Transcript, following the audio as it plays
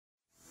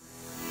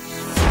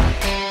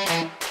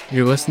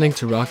You're listening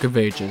to Rock of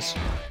Ages,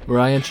 where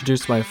I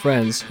introduce my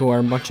friends who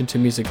are much into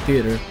music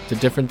theater to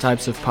different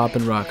types of pop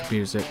and rock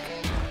music.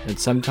 And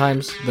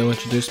sometimes they'll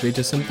introduce me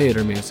to some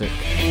theater music.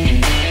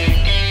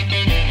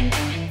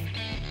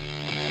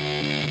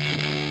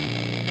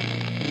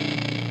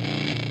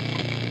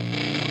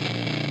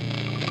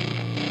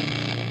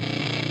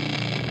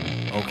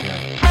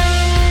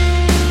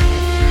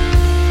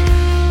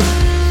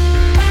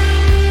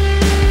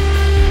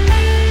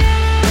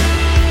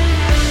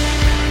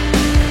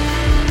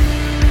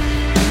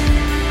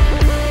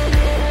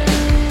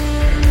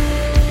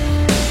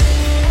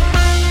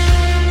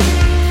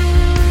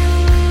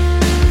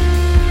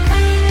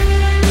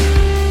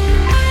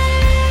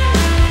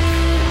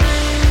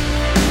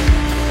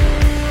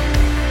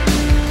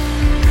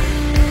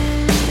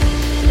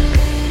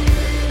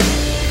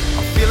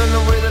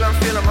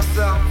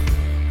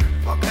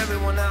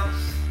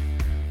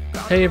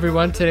 Hey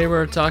everyone, today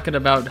we're talking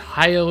about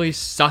Highly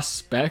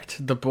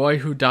Suspect, The Boy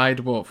Who Died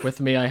Wolf. With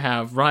me I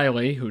have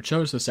Riley, who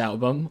chose this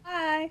album.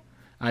 Hi.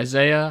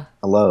 Isaiah.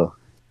 Hello.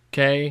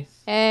 Kay.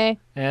 Hey.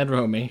 And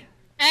Romy.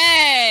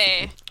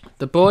 Hey!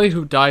 The Boy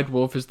Who Died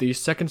Wolf is the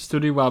second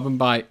studio album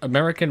by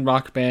American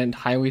rock band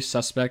Highly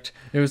Suspect.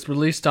 It was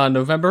released on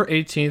November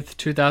 18th,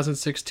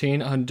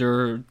 2016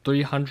 under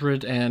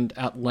 300 and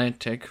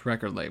Atlantic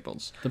record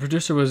labels. The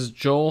producer was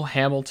Joel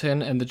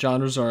Hamilton, and the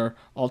genres are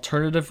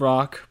alternative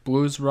rock,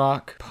 blues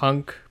rock,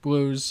 punk,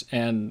 blues,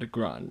 and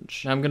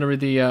grunge. Now I'm going to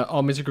read the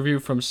all-music review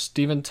from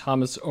Stephen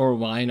Thomas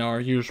Orwine, our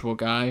usual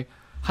guy.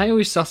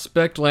 Highly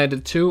Suspect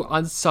landed 2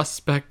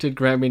 unsuspected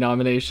Grammy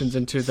nominations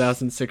in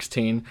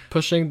 2016,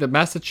 pushing the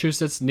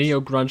Massachusetts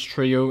neo-grunge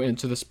trio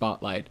into the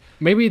spotlight.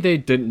 Maybe they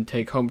didn't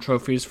take home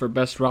trophies for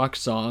Best Rock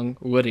Song,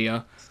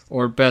 Lydia,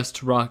 or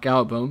Best Rock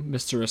Album,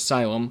 Mr.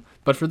 Asylum,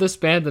 but for this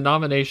band the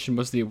nomination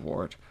was the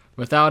award.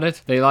 Without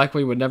it, they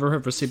likely would never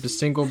have received a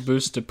single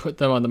boost to put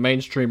them on the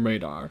mainstream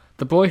radar.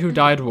 The Boy Who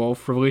Died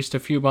Wolf, released a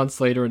few months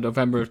later in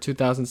November of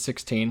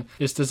 2016,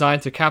 is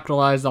designed to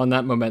capitalize on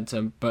that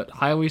momentum, but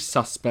Highly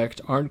Suspect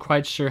aren't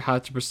quite sure how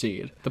to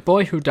proceed. The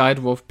Boy Who Died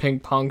Wolf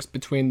ping-pongs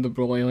between the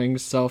roiling,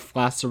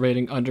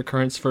 self-lacerating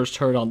undercurrents first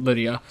heard on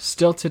Lydia,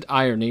 stilted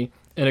irony,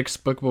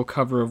 inexplicable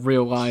cover of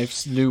Real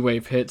Life's new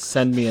wave hit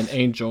Send Me an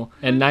Angel,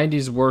 and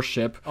 90s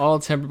worship, all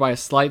tempered by a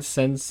slight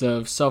sense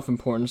of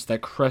self-importance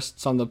that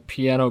crests on the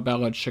piano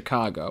ballad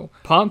Chicago.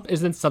 Pomp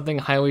isn't something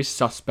Highly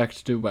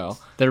Suspect do well.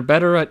 They're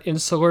better at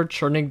insular,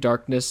 churning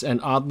darkness, and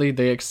oddly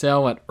they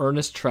excel at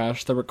earnest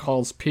trash that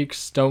recalls peak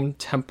Stone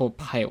Temple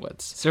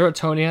Pilots.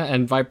 Serotonia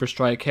and Viper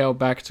Strike hail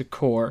back to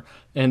core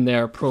in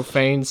their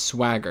profane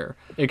swagger.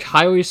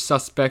 Highly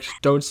Suspect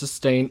don't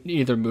sustain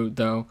either mood,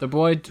 though. The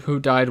Boy Who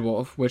Died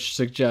Wolf, which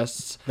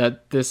suggests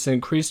that this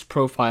increased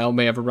profile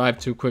may have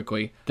arrived too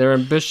quickly. They're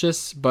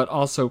ambitious, but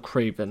also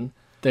craven.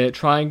 They're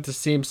trying to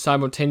seem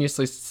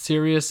simultaneously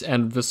serious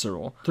and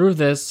visceral. Through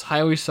this,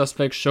 Highly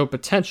Suspect show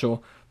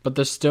potential, but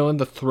they're still in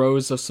the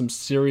throes of some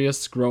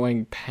serious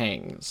growing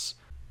pangs.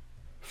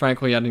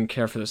 Frankly, I didn't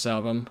care for this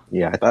album.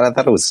 Yeah, I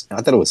thought it was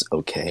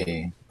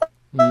okay.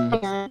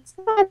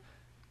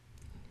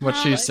 What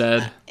she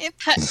said.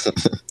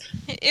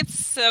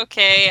 It's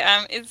okay.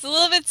 It's a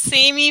little bit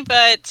samey,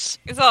 but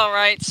it's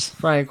alright.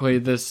 Frankly,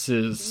 this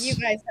is... You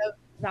guys have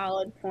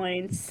valid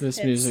points.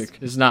 This music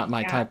is not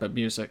my type of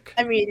music.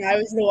 I mean, I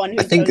was the one who...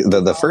 I think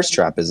the first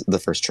track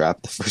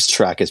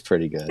is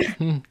pretty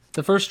good.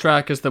 The first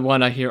track is the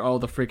one I hear all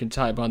the freaking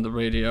time on the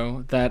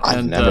radio.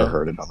 I've never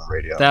heard it on the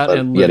radio. That but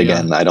and yet Lydia.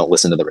 again, I don't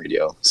listen to the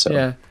radio. So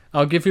yeah,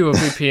 I'll give you a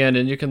VPN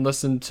and you can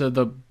listen to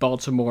the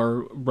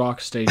Baltimore rock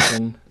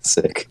station.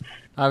 Sick.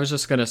 I was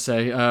just gonna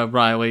say,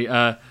 Riley,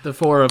 the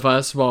four of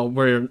us, well,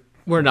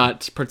 we're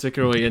not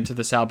particularly into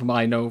this album.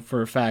 I know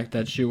for a fact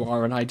that you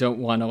are, and I don't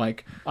want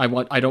to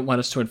I don't want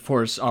us to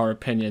enforce our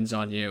opinions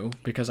on you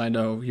because I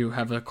know you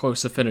have a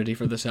close affinity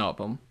for this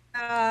album.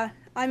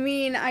 I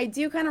mean, I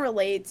do kind of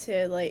relate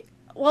to,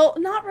 well,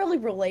 not really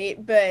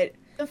relate, but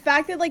the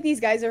fact that, these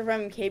guys are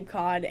from Cape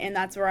Cod, and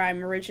that's where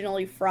I'm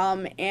originally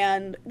from,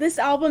 and this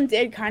album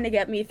did kind of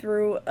get me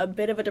through a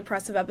bit of a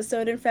depressive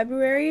episode in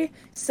February,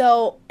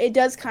 so it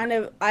does kind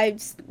of, I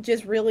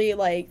just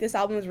really, this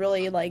album has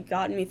really,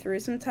 gotten me through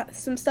some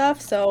stuff,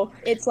 so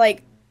it's, I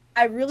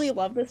really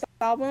love this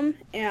album,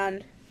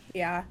 and,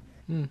 yeah.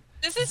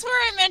 This is where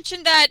I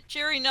mentioned that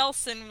Jerry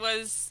Nelson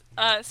was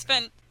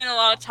spent a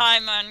lot of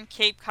time on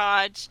Cape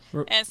Cod,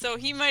 and so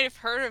he might have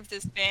heard of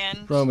this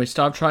band. Romy,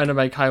 stop trying to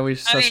make Highly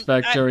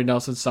Suspect Jerry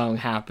Nelson song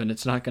happen.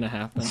 It's not going to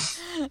happen.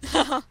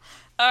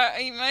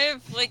 He might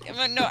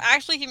have, no,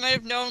 actually he might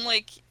have known,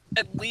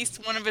 at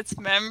least one of its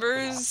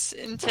members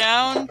in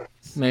town.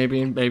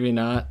 Maybe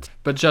not.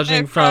 But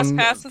judging from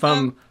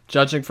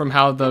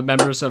how the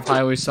members of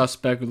Highly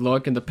Suspect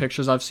look in the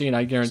pictures I've seen,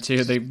 I guarantee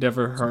you they've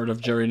never heard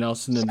of Jerry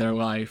Nelson in their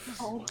life.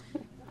 Oh.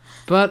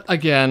 But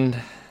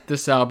again,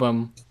 this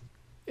album,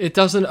 it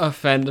doesn't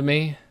offend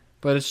me,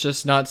 but it's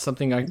just not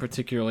something I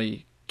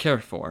particularly care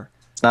for.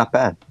 It's not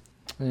bad.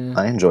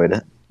 I enjoyed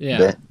it.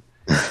 Yeah.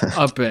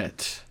 A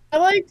bit. I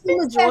like the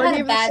Just I had majority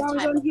a of the bad songs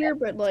time on with here, it.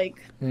 but like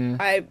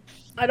Yeah.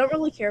 I don't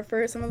really care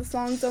for some of the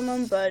songs on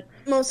them, but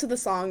most of the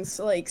songs,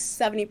 like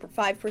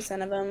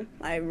 75% of them,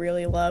 I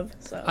really love.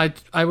 So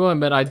I will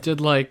admit I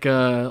did like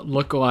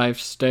Look Alive,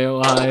 Stay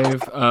Alive,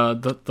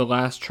 the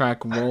last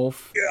track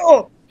Wolf,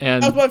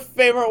 and that's my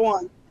favorite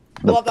one.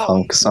 The Love that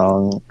punk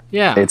song.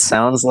 yeah. It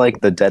sounds like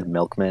the Dead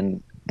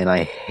Milkmen, and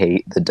I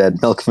hate the Dead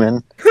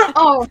Milkmen,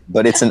 Oh,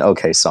 but it's an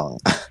okay song.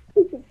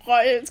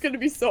 But it's gonna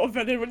be so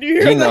offended when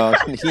you hear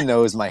that. He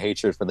knows my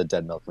hatred for the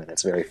Dead Milkmen.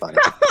 It's very funny.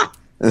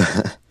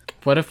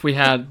 What if we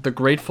had the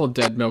Grateful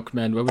Dead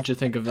Milkmen? What would you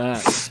think of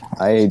that?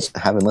 I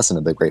haven't listened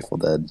to the Grateful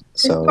Dead,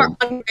 so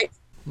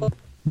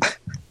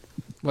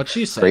What'd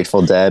she say?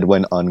 Grateful Dead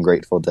when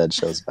Ungrateful Dead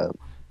shows up.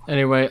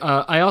 Anyway,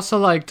 I also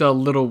liked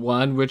Little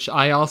One, which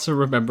I also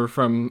remember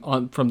from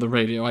the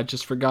radio. I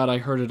just forgot I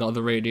heard it on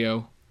the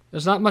radio.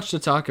 There's not much to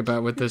talk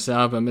about with this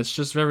album. It's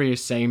just very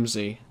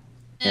samey.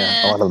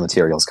 Yeah, a lot of the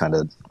material's kind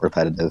of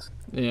repetitive.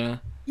 Yeah.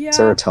 Yeah.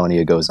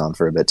 Serotonia goes on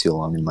for a bit too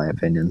long, in my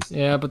opinion.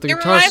 Yeah, but the It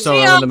guitar reminds me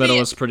solo in of the middle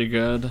the- is pretty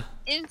good.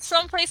 In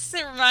some places,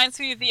 it reminds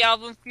me of the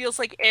album Feels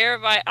Like Air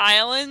by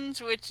Island,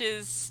 which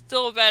is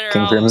still a better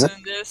King album Crimson?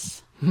 than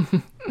this.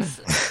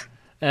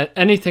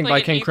 Anything by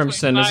Like an King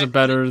Crimson is 8.5.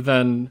 better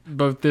than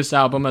both this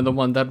album and the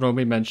one that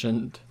Romy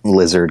mentioned.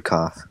 Lizard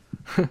cough.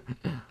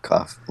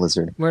 Cough.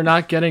 Lizard. We're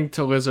not getting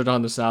to Lizard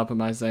on this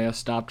album, Isaiah.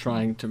 Stop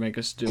trying to make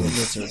us do a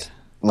Lizard.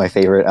 My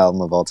favorite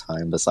album of all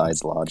time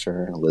besides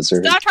Lodger,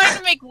 Lizard. Stop trying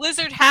to make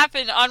Lizard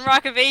happen on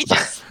Rock of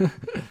Ages.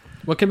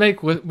 We can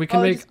make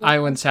just-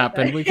 Islands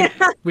happen.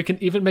 We can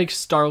even make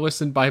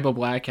Starless and Bible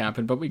Black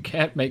happen, but we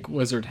can't make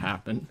Lizard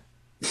happen.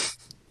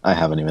 I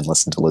haven't even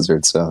listened to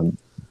Lizard, so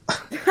I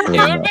don't It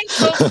know. would have been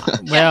so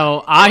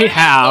Well, I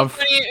have.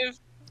 funny if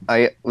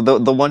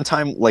The one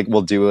time like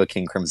we'll do a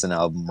King Crimson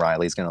album,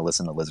 Riley's gonna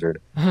listen to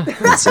Lizard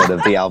instead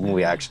of the album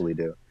we actually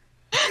do.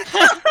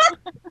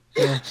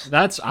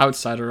 That's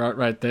outsider art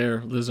right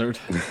there, Lizard.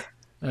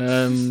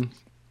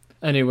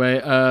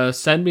 Anyway,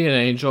 Send Me an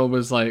Angel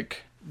was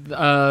like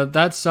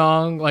that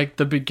song, like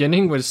the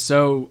beginning was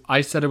so,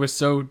 I said it was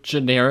so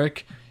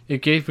generic,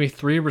 it gave me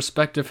 3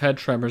 respective head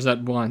tremors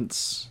at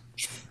once.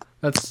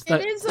 It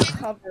is a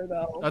cover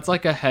though. That's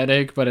like a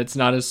headache, but it's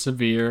not as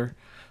severe,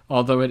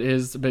 although it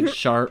is a bit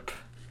sharp.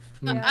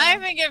 Yeah. I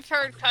think I've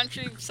heard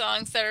country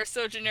songs that are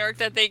so generic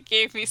that they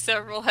gave me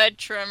several head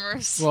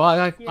tremors. Well,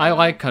 I Yeah.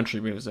 like country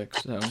music,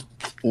 so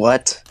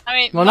What? I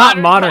mean, well, not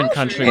modern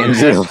country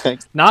music. Andrew, like,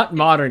 not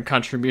modern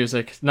country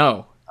music.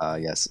 No,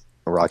 yes,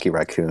 Rocky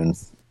Raccoon.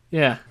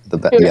 yeah.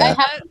 Dude, Yeah.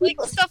 Like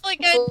stuff like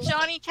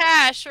Johnny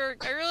Cash, or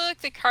I really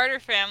like the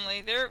Carter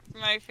Family. They're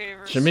my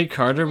favorites. Jimmy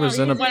Carter was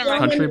in a One of my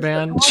country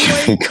band.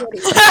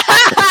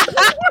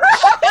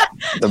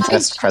 The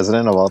best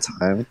president of all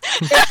time.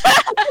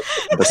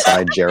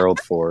 Beside Gerald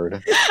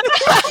Ford.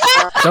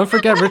 Don't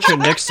forget Richard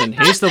Nixon.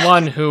 He's the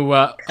one who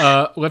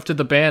lifted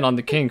the ban on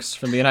the Kinks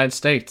from the United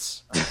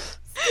States.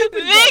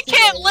 They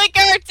can't lick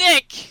our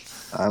dick.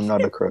 I'm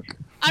not a crook.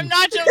 I'm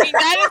not joking.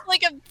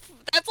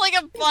 That's like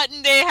a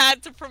button they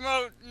had to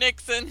promote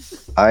Nixon.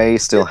 I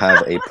still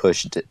have a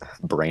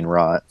brain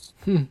rot.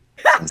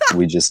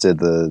 We just did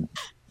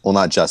well,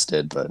 not just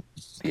did, but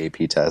the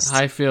AP test.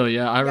 I feel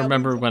yeah. I Yeah,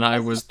 remember we- when I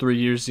was 3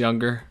 years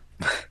younger.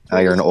 Now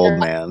you're an old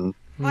man.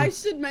 I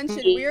should mention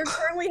we are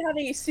currently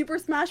having a Super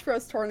Smash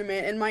Bros.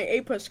 Tournament in my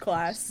A-Push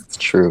class. It's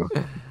true.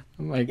 Oh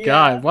my Yeah.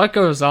 God, what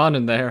goes on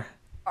in there?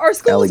 Our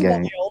school is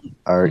Gang.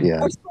 wild.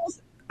 Yeah. Our school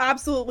is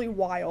absolutely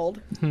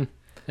wild.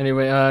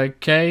 Anyway,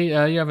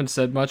 Kay, you haven't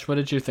said much. What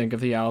did you think of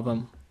the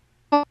album?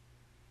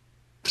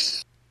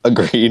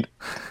 Agreed.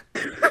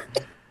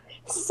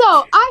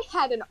 so I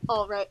had an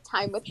alright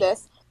time with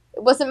this.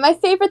 It wasn't my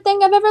favorite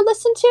thing I've ever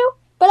listened to,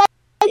 but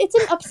it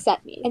didn't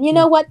upset me. And you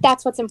know what?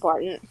 That's what's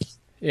important.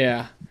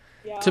 Yeah.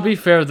 Yeah. To be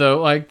fair,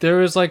 though, like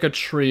there is like a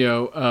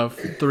trio of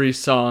 3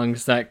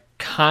 songs that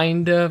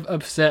kind of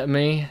upset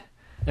me,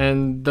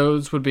 and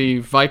those would be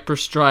Viper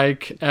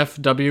Strike,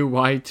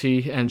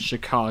 FWYT, and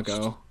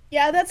Chicago.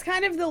 Yeah, that's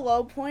kind of the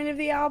low point of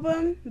the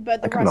album,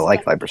 but the I kind of rest like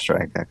of Viper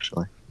Strike,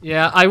 actually.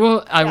 Yeah, I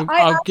will.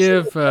 I'll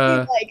give.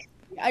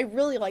 I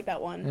really like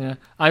that one. Yeah,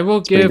 I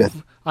will pretty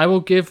give. I will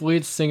give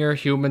lead singer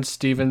Human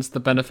Stevens the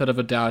benefit of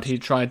a doubt. He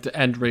tried to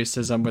end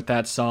racism with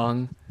that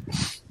song,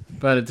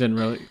 but it didn't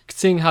really.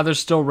 Seeing how there's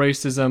still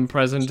racism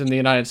present in the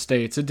United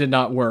States, it did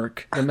not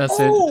work. The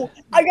message. Oh,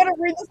 I gotta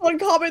read this one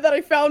comment that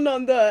I found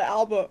on the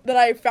album, that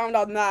I found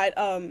on that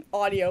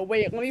audio.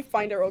 Wait, let me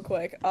find it real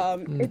quick.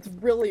 It's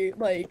really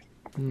like,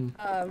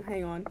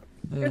 hang on.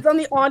 It's on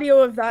the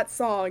audio of that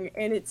song,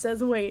 and it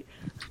says, wait,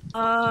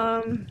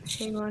 hang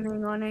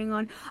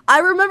on. I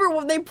remember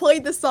when they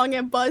played this song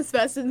at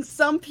BuzzFest, and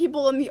some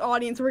people in the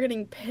audience were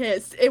getting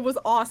pissed. It was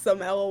awesome,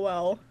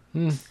 LOL.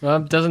 Well,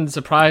 it doesn't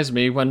surprise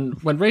me when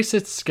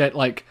racists get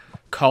like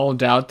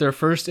called out. Their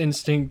first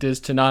instinct is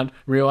to not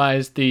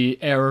realize the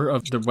error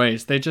of their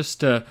ways. They just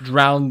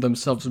drown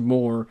themselves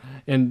more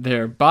in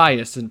their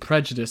bias and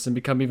prejudice and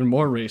become even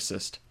more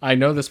racist. I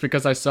know this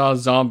because I saw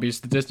Zombies,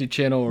 the Disney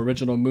Channel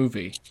original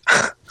movie.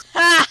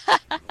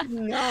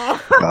 No.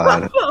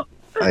 God.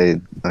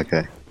 Okay.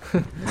 Okay.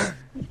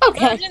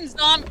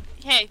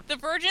 The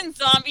Virgin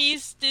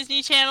Zombies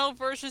Disney Channel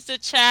versus the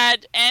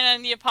Chad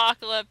and the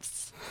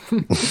Apocalypse.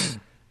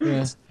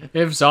 Yeah.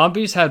 If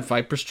Zombies had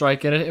Viper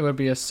Strike in it, it would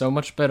be a so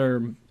much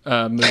better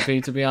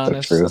movie, to be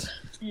honest. True.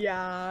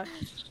 Yeah.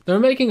 They're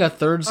making a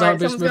third All right,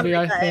 Zombies someone's movie, gonna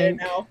I make that edit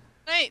think. now.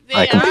 Wait, they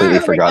I completely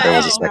are? forgot there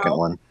was a Wow. second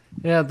one.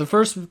 Yeah,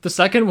 the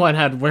second one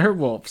had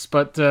werewolves,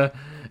 but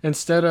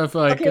instead of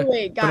like, Okay,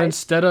 wait, but guys.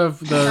 instead of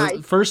the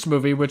Guys. first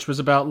movie, which was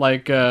about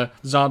like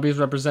zombies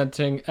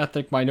representing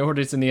ethnic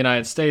minorities in the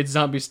United States,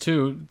 Zombies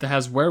 2 that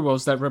has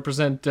werewolves that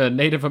represent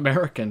Native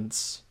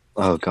Americans.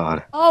 Oh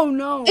God. Oh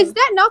no. Is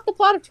that not the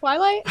plot of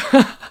Twilight?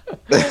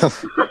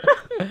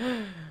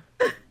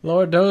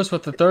 Lord knows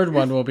what the third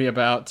one will be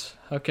about.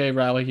 Okay,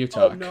 Riley, you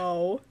Oh talk.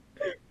 no.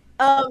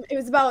 It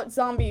was about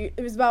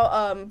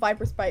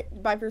Viper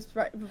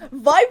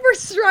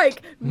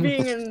Strike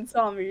being in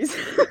zombies.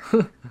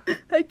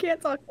 I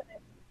can't talk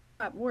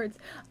that words.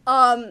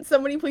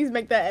 Somebody please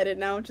make that edit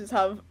now. Just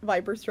have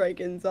Viper Strike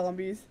in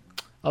zombies.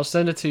 I'll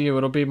send it to you.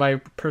 It'll be my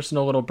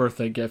personal little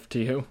birthday gift to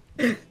you.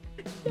 Yay,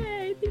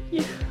 thank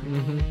you.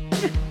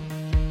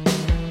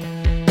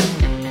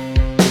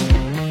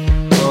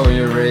 Oh,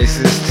 you're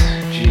racist?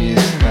 Jeez,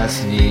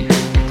 that's neat.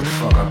 Get the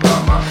fuck up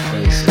out my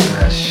face with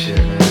that shit,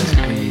 man. It's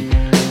Pete.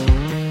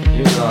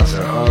 Your thoughts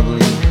are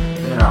ugly,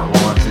 they're not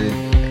wanted,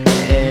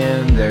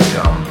 and they're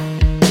dumb.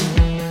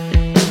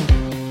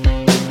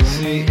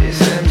 See,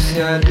 it's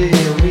MCID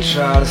and we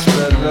try to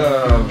spread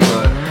love,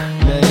 but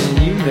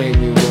man, you make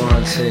me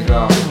wanna take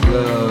off the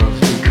gloves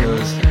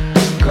because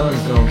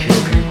guns don't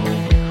kill people.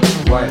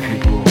 White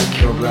people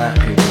kill black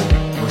people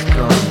with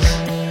guns.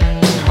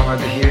 Is it hard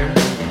to hear?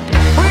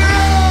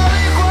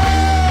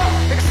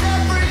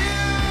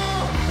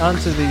 On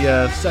to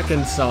the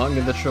second song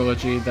in the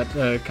trilogy that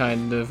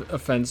kind of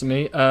offends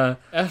me.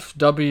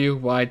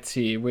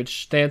 FWYT,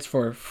 which stands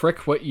for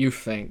Frick What You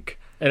Think.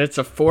 And it's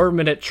a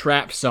 4-minute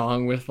trap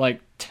song with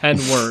like 10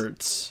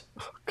 words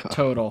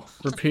total,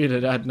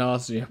 repeated ad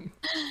nauseum.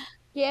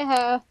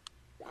 Yeah.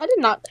 I did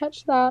not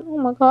catch that. Oh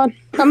my god.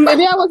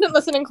 Maybe I wasn't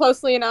listening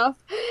closely enough.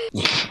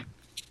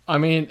 I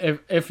mean,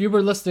 if you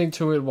were listening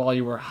to it while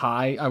you were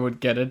high, I would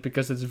get it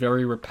because it's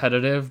very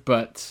repetitive,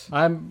 but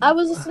I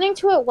was listening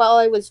to it while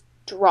I was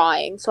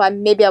drawing, so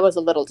maybe I was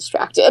a little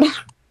distracted.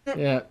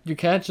 yeah, you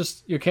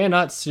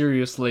cannot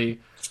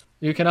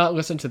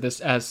listen to this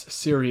as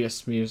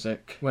serious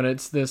music when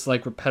it's this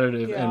like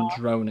repetitive and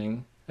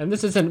droning. And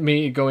this isn't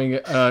me going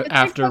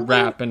after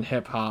rap and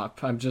hip hop.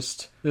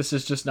 This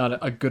is just not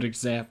a good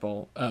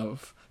example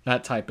of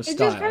that type of It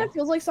style. just kind of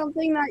feels like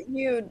something that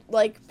you'd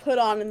like put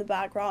on in the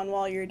background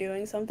while you're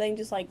doing something,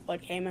 just like what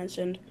Kay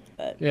mentioned.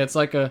 But Yeah, it's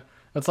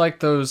like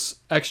those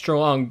extra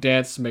long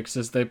dance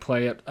mixes they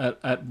play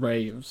at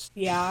raves.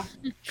 yeah.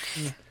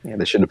 Yeah,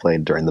 they should have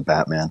played during the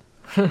Batman,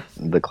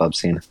 the club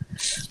scene.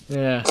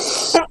 Yeah.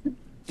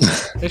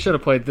 They should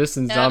have played this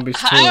in Zombies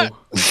 2.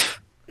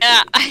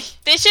 Yeah,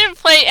 they should have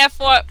played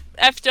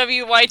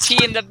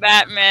FWYT in the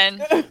Batman.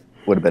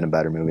 Would have been a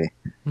better movie.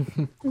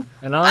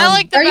 And I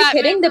like the Are you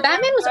Batman. kidding? The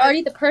Batman was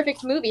already the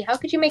perfect movie. How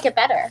could you make it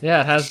better?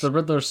 Yeah, it has the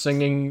Riddler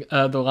singing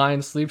 "The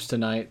Lion Sleeps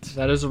Tonight."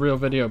 That is a real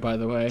video, by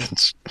the way.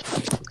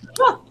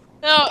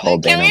 No, Paul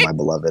can Dano, we? my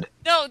beloved.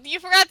 No, you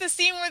forgot the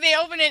scene where they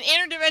opened an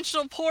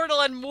interdimensional portal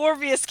and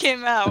Morbius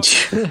came out.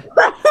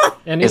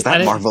 And Is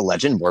that and Marvel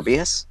Legend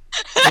Morbius?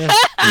 Yeah.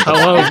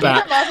 Hello, My favorite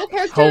Bat. Marvel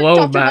character, Hello,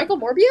 Dr. Bat. Michael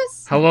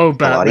Morbius? Hello, Pilates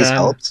Batman.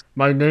 helped.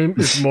 My name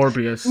is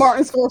Morbius.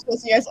 Martin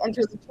Scorsese has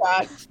entered the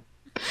chat.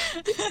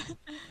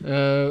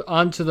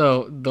 On to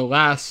the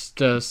last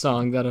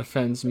song that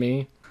offends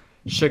me,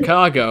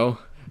 Chicago.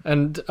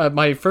 And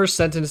my first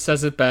sentence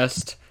says it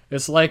best.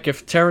 It's like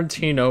if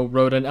Tarantino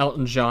wrote an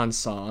Elton John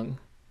song.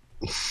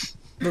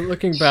 But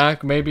looking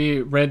back,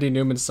 maybe Randy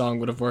Newman's song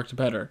would have worked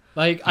better.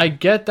 Like, I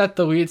get that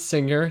the lead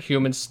singer,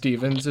 Human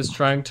Stevens, is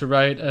trying to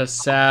write a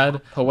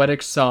sad,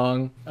 poetic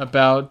song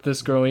about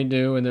this girl he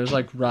knew, and there's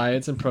like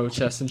riots and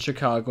protests in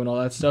Chicago and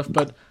all that stuff,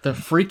 but the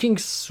freaking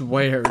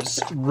swears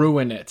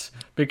ruin it.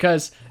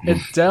 Because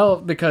it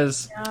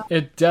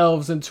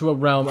delves into a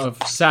realm of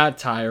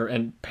satire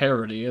and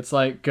parody. It's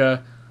like,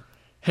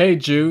 hey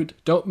Jude,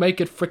 don't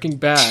make it freaking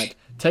bad.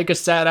 Take a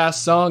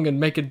sad-ass song and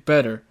make it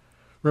better.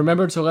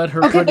 Remember to let her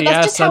Okay, but pretty that's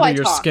ass just how under I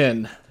your talk.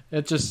 skin.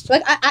 It just...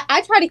 Like,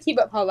 I try to keep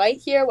it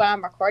polite here when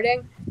I'm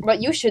recording,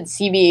 but you should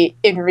see me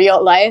in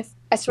real life.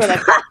 I swear,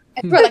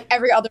 like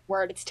every other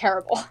word, it's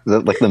terrible.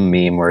 Like the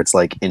meme where it's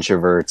like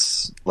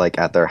introverts like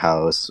at their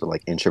house, or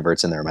like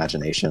introverts in their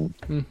imagination.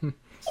 Mhm,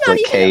 It's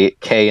like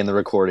Kay in the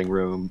recording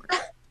room,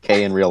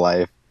 Kay in real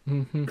life.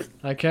 mhm.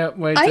 I can't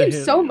wait I to am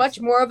hear... so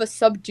much more of a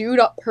subdued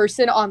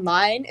person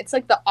online. It's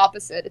like the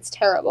opposite. It's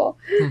terrible.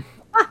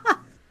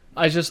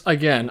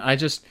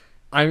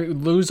 I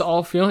lose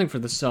all feeling for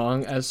the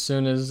song as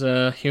soon as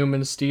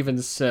Human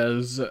Stevens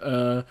says,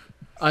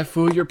 I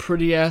flew your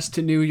pretty ass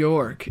to New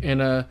York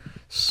in a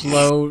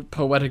slow,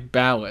 poetic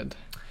ballad.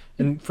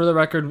 And for the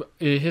record,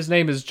 his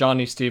name is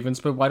Johnny Stevens,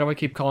 but why do I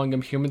keep calling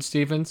him Human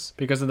Stevens?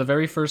 Because in the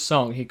very first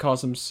song, he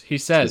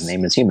says... His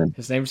name is Human.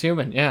 His name's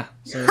Human, yeah.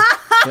 So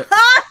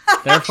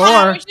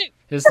Therefore, We should-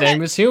 his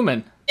name is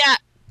Human. yeah.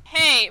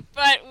 Hey,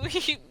 but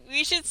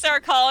we should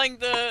start calling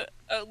the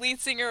lead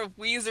singer of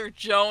Weezer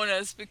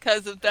Jonas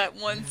because of that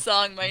one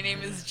song. My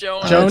name is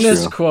Jonas.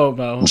 Jonas true.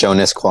 Cuomo.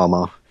 Jonas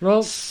Cuomo.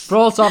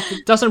 Rolls off.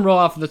 Doesn't roll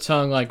off the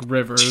tongue like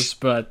Rivers,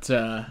 but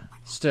I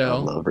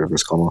still, love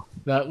Rivers Cuomo.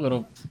 that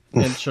little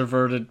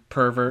introverted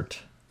pervert.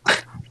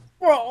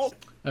 Bro.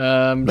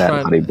 That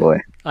naughty boy.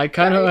 I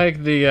kind of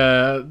like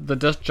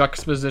the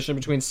juxtaposition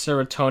between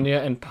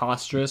Serotonia and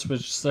Posterous,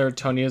 which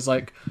Serotonia is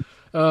like,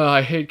 oh,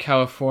 I hate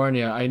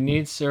California. I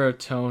need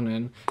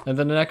serotonin. And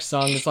then the next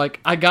song is like,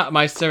 I got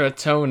my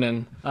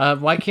serotonin.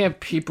 Why can't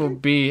people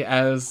be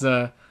as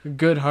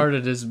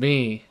good-hearted as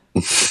me?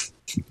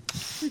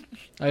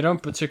 I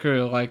don't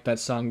particularly like that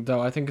song,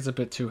 though. I think it's a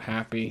bit too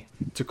happy.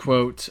 To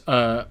quote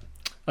a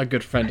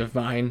good friend of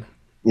mine,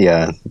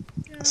 Yeah,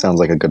 sounds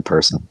like a good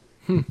person.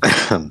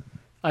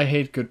 I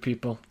hate good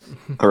people.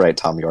 All right,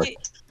 Tom York.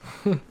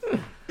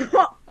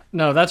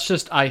 No, that's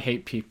just I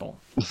hate people.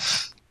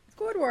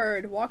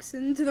 Squidward walks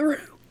into the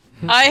room.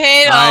 I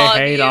hate all I of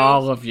hate you.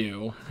 all of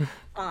you.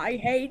 I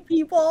hate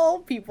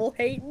people. People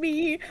hate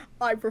me.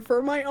 I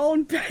prefer my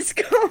own best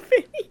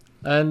company.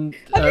 And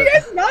Have you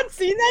guys not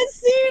seen that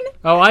scene?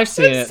 oh, I've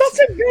seen It's it.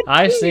 such a good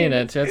I've scene. seen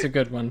it. It's a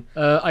good one.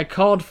 I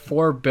called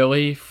For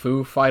Billy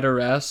Foo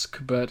Fighter-esque,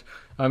 but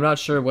I'm not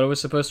sure what it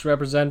was supposed to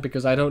represent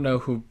because I don't know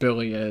who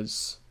Billy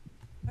is.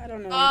 I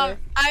don't know either.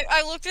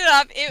 I looked it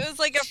up. It was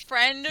like a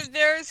friend of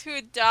theirs who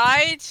had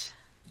died.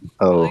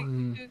 Oh,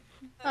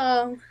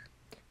 Oh.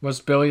 Was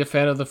Billy a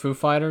fan of the Foo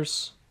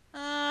Fighters? Foo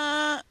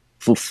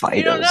I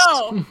Fighters.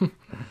 don't know.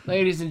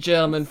 Ladies and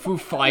gentlemen, Foo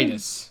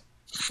Fighters.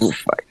 Foo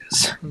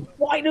Fighters.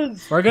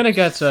 Fighters. We're gonna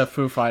get to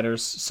Foo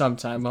Fighters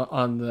sometime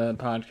on the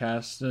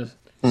podcast,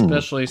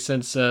 especially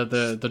since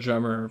the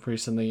drummer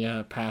recently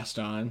passed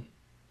on.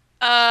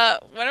 When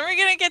are we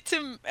gonna get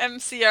to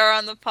MCR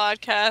on the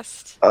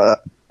podcast?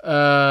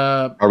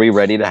 Are we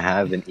ready to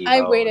have an emo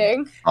I'm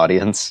waiting.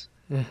 audience?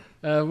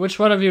 Which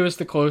one of you is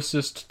the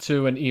closest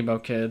to an emo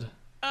kid?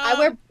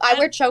 I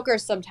wear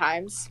chokers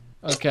sometimes.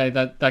 Okay,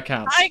 that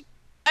counts.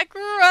 I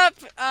grew up.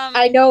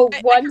 I know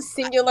one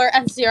singular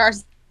MCR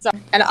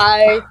song, and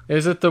I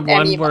Is it the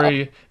one emo.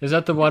 where is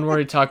that the one where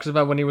he talks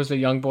about when he was a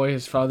young boy,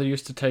 his father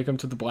used to take him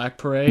to the Black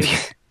Parade?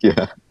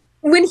 Yeah.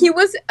 when he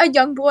was a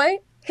young boy,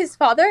 his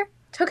father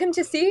took him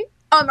to see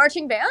a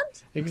marching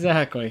band.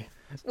 Exactly.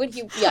 When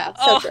he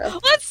so true.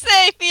 Let's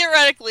say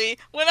theoretically,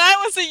 when I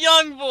was a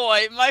young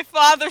boy, my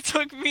father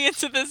took me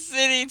into the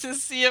city to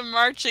see a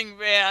marching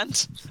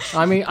band.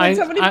 I mean, Can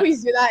somebody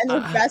please do that in the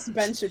best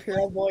Ben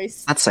Shapiro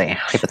voice? Let's say,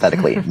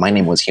 hypothetically, my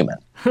name was Human.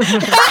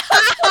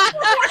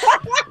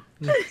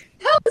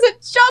 That was a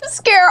jump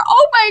scare.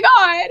 Oh my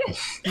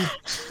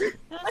god.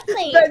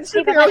 Ben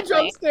Shapiro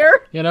jump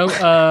scare. You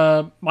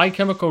know, My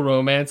Chemical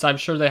Romance, I'm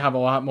sure they have a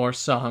lot more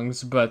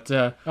songs, but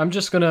I'm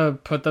just gonna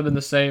put them in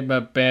the same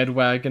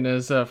bandwagon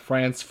as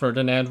Franz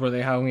Ferdinand, where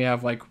they only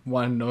have like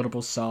one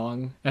notable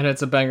song, and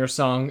it's a banger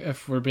song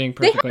if we're being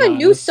They perfectly have a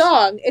honest. new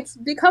song. It's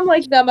become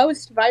like the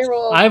most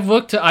viral.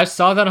 I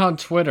saw that on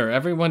Twitter.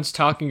 Everyone's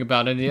talking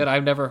about it, yet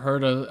I've never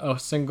heard a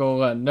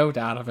single note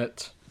out of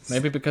it.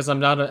 Maybe because I'm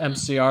not an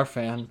MCR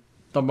fan.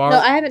 No,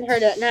 I haven't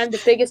heard it, and I'm the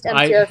biggest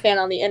MCR fan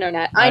on the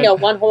internet. I know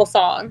one whole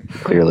song.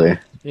 Clearly.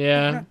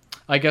 Yeah,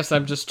 I guess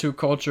I'm just too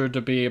cultured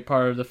to be a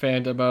part of the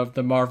fandom of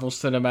the Marvel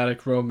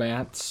Cinematic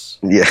Romance.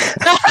 Yeah.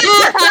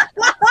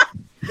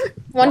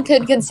 One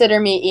could consider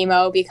me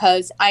emo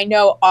because I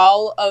know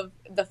all of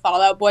the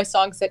Fall Out Boy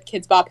songs that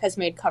Kids Bop has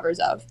made covers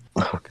of.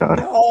 Oh, God.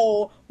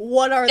 Oh,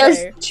 what are There's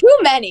they? too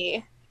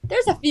many.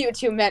 There's a few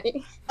too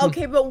many.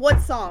 Okay, but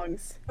what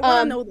songs? I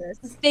want to know this.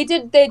 They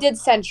did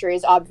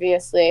Centuries,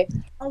 obviously.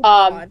 Oh,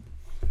 God.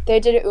 They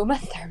did Uma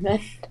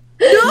Thurman.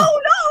 No,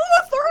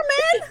 Uma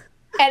Thurman!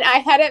 And I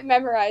had it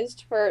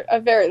memorized for a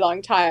very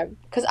long time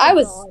because I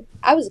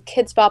was a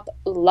Kids Bop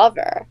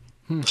lover,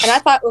 and I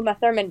thought Uma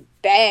Thurman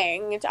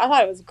banged. I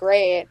thought it was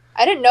great.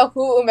 I didn't know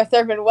who Uma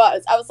Thurman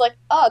was. I was like,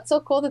 oh, it's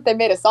so cool that they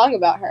made a song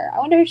about her. I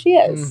wonder who she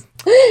is.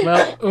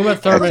 Well, Uma I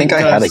Thurman think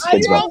I had a does.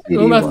 Kids Bop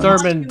CD Uma once.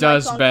 Thurman My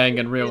does song bang was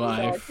in real really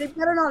life. They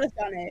better not have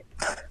done it.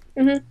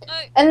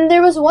 And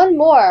there was one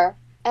more,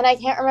 and I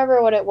can't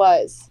remember what it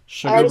was.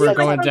 Sugar already We're said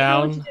Going What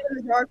Down. you did in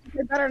the dark,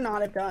 they better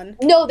not have done.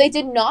 No, they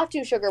did not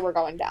do Sugar We're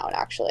Going Down,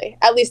 actually.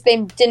 At least they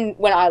didn't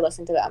when I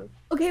listened to them.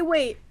 Okay,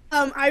 wait.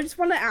 I just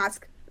want to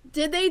ask.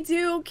 Did they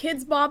do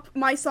Kids Bop,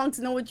 My Song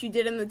to Know What You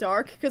Did in the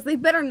Dark? Because they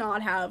better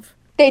not have.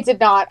 They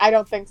did not. I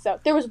don't think so.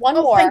 There was one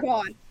Oh, more, thank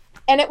God.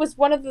 and it was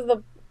one of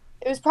the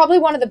it was probably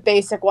one of the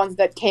basic ones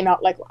that came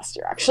out like last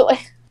year, actually.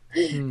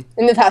 In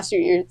the past few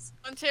years.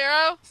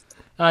 Montero?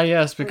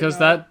 Yes, because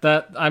that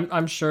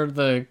I'm sure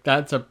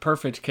that's a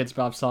perfect Kids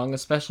Bop song,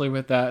 especially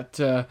with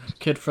that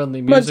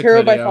kid-friendly music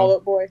Montero by video. Fall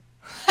Out Boy.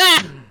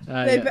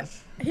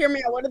 Yes. Hear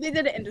me out. What did they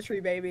do to Industry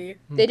Baby?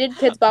 They did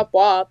Kids Bop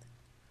Wop.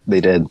 They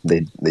did.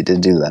 They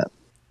did do that.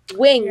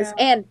 Wings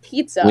Yeah. and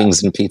pizza.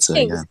 Wings and pizza.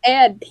 Wings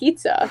Yeah. and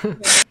pizza.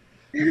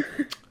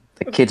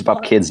 The Kids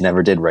Bop Kids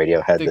never did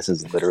Radiohead. This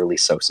is literally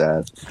so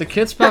sad. The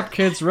Kids Bop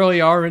Kids really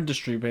are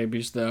industry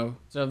babies, though.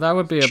 So that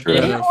would be a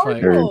bit of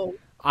like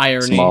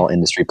irony. Small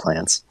industry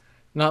plants.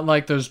 Not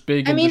like those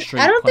big I mean, industry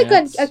I don't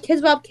plants. think a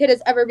Kids Bop Kid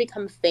has ever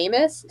become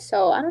famous,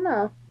 so I don't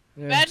know.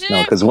 Yeah. Imagine No,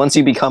 if because once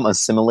you become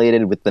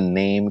assimilated with the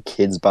name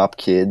Kids Bop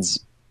Kids,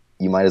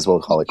 you might as well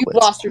call it You've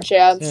quits. lost your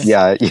chance.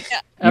 Yeah.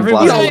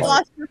 Everybody- you've You lost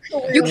lost your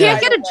career You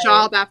can't right get a away.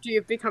 job after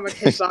you've become a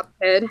Kids Bop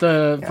Kid.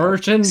 The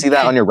Virgin, See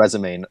that on your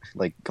resume.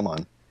 Like, come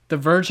on. the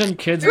Virgin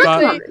Kids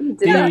Seriously, Bop, you did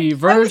that. the I was a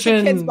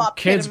Virgin Bop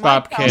kid Kids in my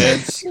Bop childhood.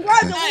 Kids,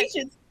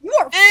 Congratulations, you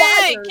are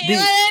Hey, fired. can you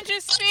let Andrew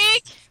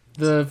speak?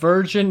 the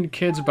Virgin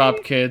Kids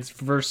Bop Kids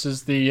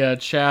versus the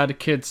Chad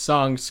Kids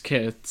Songs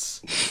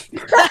Kids.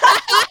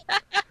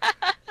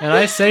 And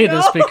I say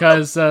this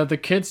because the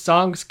Kids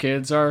Songs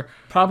Kids are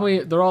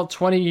they're all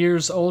 20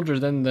 years older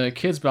than the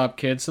Kids Bop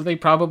Kids, so they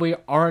probably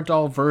aren't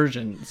all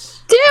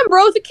virgins. Damn,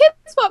 bro, the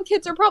Kids Bop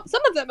Kids are probably,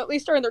 some of them at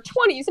least are in their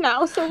 20s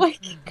now, so like,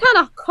 kind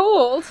of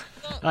cold.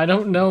 I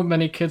don't know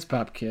many Kids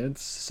Bop Kids,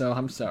 so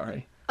I'm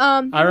sorry.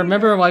 I I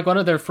remember like one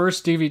of their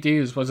first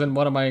DVDs was in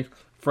one of my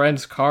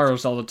friends'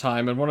 cars all the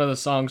time, and one of the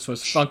songs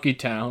was Funky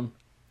Town.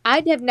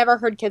 I have never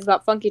heard Kids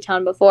Bop Funky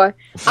Town before.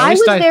 At I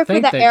least was I there for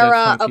think the they did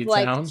era of Funky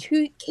like Town.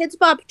 Kids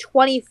Bop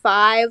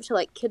 25 to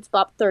like Kids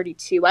Bop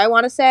 32, I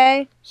want to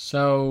say.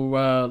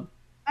 So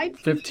My PE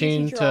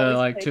 15 teacher to always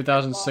like played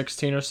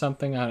 2016 or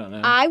something. I don't know.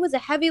 I was a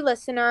heavy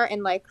listener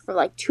in like for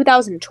like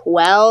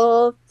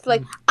 2012. So,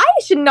 like I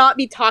should not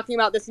be talking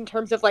about this in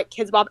terms of like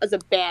Kids Bop as a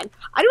band.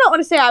 I do not want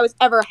to say I was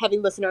ever a heavy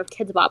listener of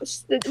Kids Bop.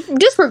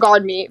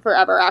 Disregard me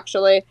forever,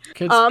 actually.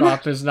 Kids Bop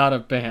Bop is not a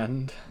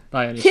band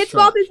by any Kids stretch.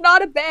 Bop is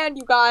not a band,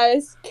 you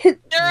guys. They're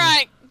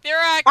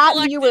a At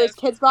collective. viewers,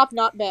 Kids Bop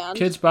not band.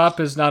 Kids Bop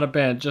is not a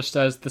band, just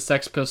as the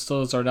Sex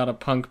Pistols are not a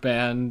punk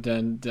band,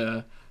 and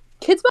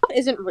Kids Bop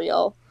isn't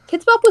real.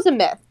 Kids Bop was a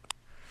myth.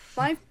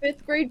 My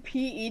 5th grade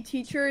PE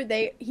teacher,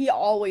 he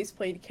always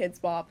played Kids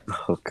Bop.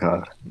 Oh,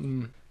 God.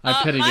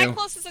 I pity my you.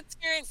 closest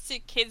experience to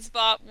Kids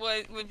Bop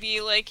would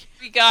be like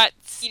we got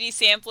CD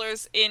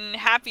samplers in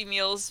Happy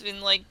Meals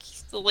in like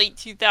the late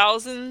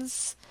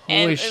 2000s.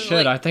 Holy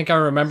shit! I think I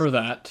remember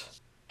that.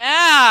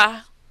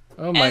 Yeah.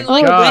 Oh my And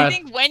like god, I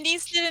think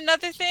Wendy's did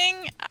another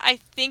thing. I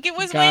think it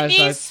was guys!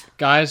 Wendy's.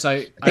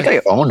 I think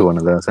I owned one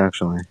of those,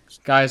 actually.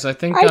 Guys, I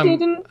think I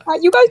didn't.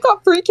 You guys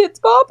got free Kids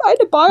Bop? I had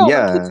to buy all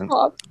Yeah. the Kids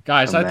Bop.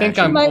 Guys, I think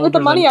I'm Imagine. With the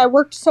older money than, I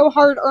worked so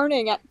hard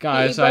earning at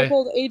Guys, the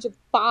old age of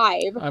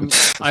 5.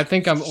 I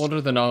think I'm older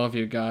than all of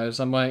you guys.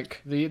 I'm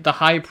like the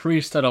high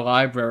priest at a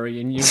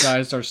library, and you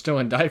guys are still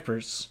in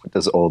diapers. What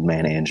does old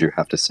man Andrew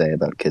have to say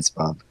about Kids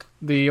Bop?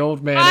 The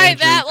old man Hi,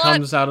 Andrew that one.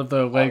 comes out of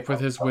the lake with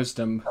his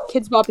wisdom.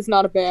 Kids Bop is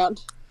not a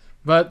band.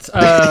 But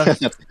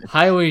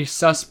Highly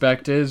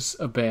Suspect is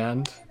a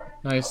band.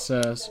 Nice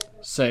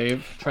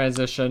save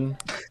transition.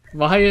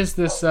 Why is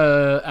this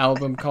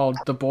album called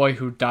The Boy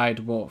Who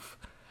Died Wolf?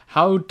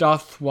 How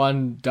doth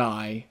one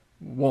die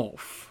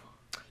wolf?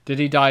 Did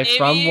he die Maybe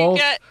from you wolf?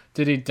 got-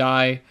 Did he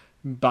die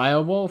by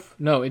a wolf?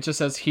 No, it just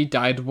says he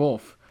died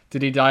wolf.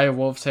 Did he dye a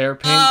wolf's hair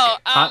pink? Oh,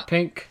 Hot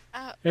pink?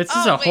 It's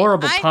just oh, a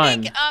horrible wait,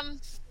 pun.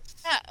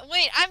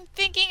 Wait, I'm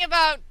thinking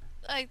about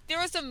like there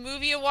was a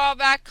movie a while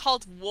back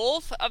called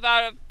Wolf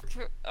about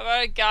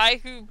a guy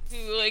who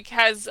like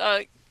has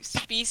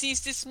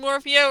species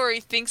dysmorphia where he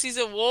thinks he's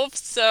a wolf.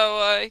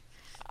 So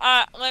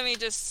let me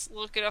just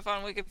look it up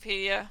on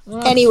Wikipedia.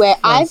 Well, Anyway,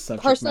 that's I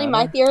subject personally,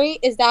 my matter. theory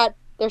is that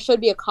there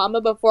should be a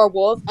comma before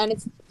wolf, and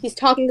he's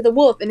talking to the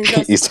wolf, and he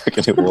goes, He's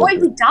talking to "The Wolf. boy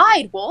who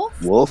died,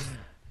 wolf. Wolf?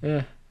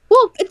 Yeah.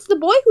 Wolf, it's the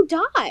boy who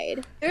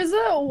died." There's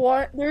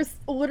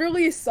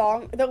literally a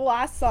song. The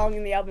last song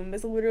in the album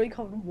is literally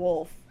called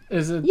Wolf.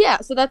 Is it? Yeah,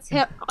 so that's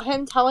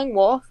him telling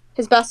Wolf,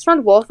 his best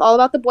friend Wolf, all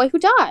about the boy who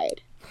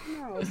died.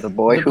 No. The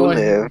boy The who boy-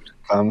 lived,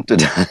 come to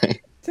die.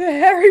 To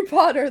Harry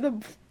Potter, the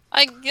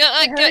Like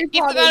Harry it's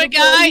Potter, about a the boy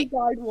guy. who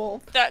died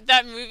wolf.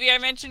 That movie I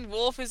mentioned,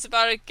 Wolf, is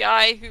about a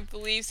guy who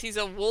believes he's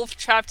a wolf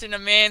trapped in a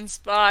man's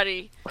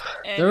body.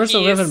 And There was a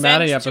he Liv is and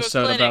Maddie sent to a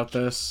episode clinic. about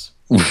this.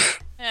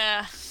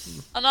 Yeah.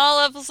 On all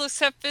levels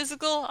except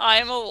physical, I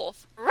am a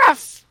wolf.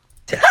 Ruff!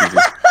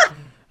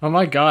 Oh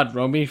my god,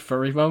 Romy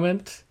furry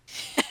moment?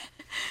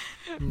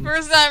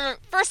 First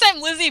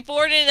time Lizzie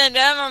Borden, and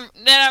then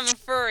I'm a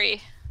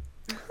furry.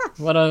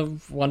 What a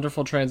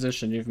wonderful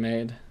transition you've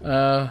made.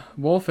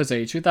 Wolf is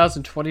a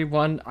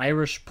 2021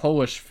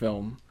 Irish-Polish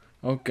film.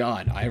 Oh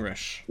god,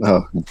 Irish.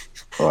 Oh,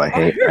 I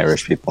hate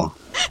Irish people.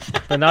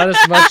 But not as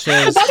much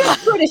as...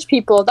 British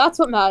people, that's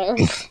what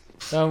matters.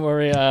 Don't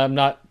worry, I'm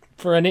not...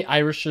 For any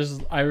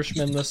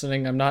Irishmen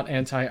listening, I'm not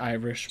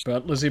anti-Irish,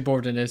 but Lizzie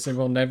Borden is, and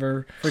we'll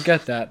never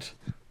forget that.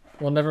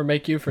 We'll never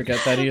make you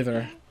forget that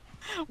either.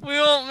 We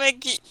won't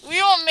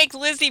make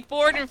Lizzie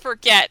Borden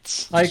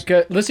forget. Like,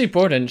 Lizzie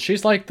Borden,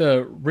 she's like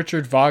the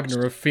Richard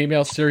Wagner of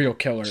female serial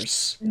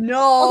killers.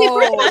 No. Okay,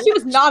 first of all, she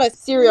was not a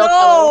serial killer.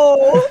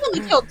 No. She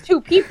only killed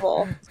 2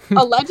 people,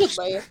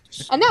 allegedly.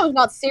 And that was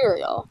not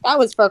serial. That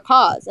was for a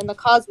cause, and the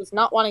cause was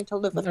not wanting to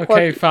live with Okay,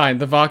 Corky. fine.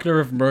 The Wagner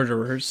of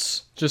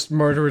murderers. Just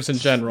murderers in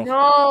general.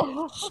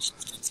 No.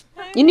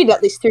 You need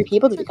at least 3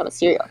 people to become a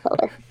serial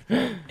killer.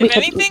 If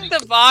anything,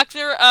 the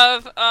Wagner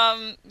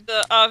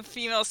of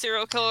female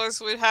serial killers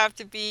would have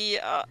to be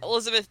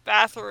Elizabeth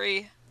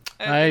Bathory.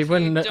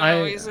 When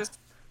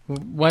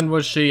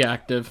was she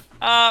active?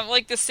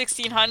 Like the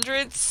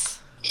 1600s.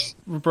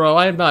 Bro,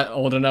 I'm not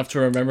old enough to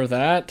remember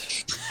that.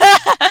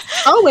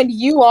 Oh, and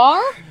you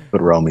are?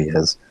 But Romy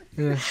is.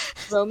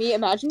 Romy,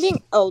 imagine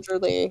being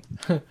elderly.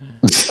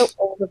 So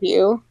old of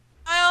you.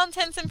 By all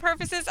intents and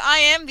purposes, I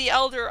am the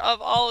elder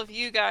of all of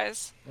you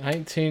guys.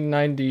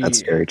 1990.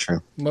 That's very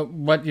true.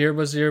 What year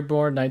was you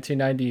born?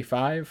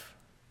 1995?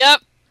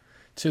 Yep.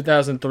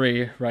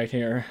 2003, right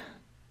here.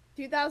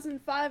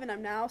 2005, and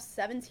I'm now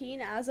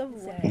 17 as of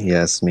today.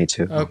 Yes, me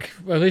too. Okay,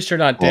 well, at least you're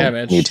not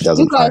damaged. Me You guys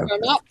 2005. are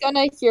not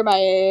gonna hear my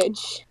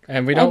age.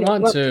 And we don't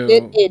want It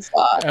to. is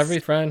us. Every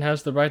friend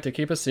has the right to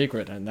keep a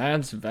secret, and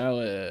that's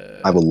valid.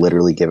 I will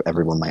literally give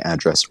everyone my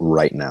address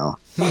right now.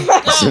 No,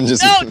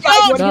 Just- no,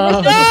 no,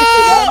 No.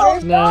 no,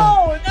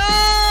 No.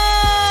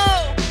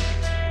 no!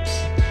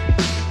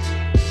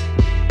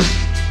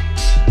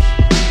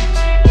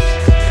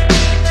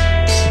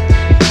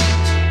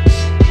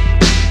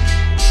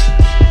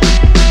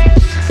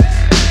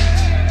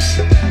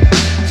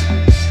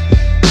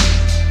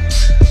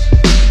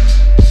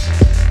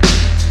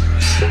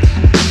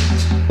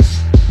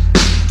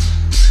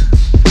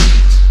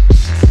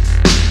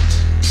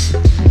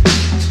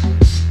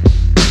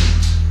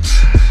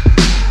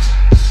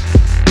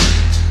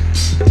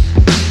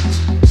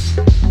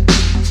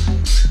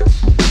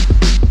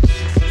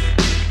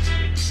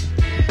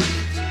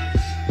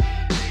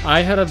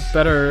 I had a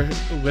better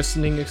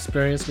listening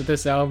experience with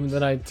this album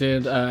than I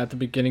did at the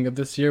beginning of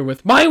this year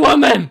with My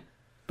Woman!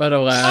 But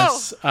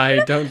alas, I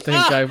don't think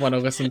I want to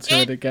listen to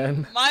it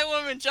again. My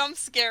woman jump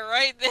scare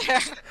right there.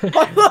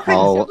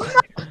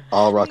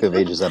 all Rock of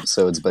Ages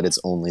episodes, but it's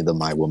only the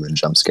My Woman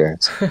jump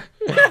scares. Or,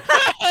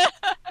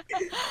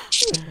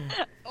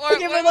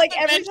 Okay, but like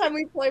every time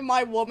we play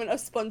My Woman, a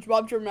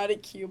SpongeBob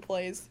dramatic cue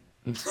plays.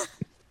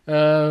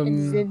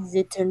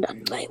 Turned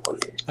on my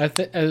woman. I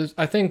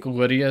think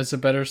Lydia is a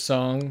better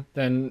song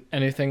than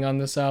anything on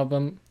this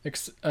album,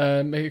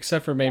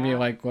 except for maybe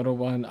like Little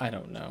One. I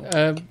don't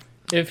know.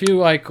 If you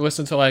like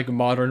listen to like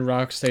modern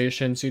rock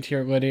stations, you'd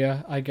hear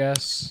Lydia, I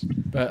guess.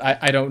 But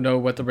I don't know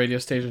what the radio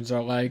stations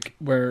are like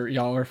where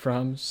y'all are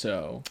from.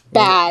 So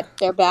Bad.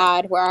 They're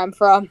bad where I'm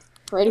from.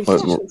 Radio But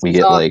stations we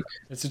get suck. like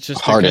it's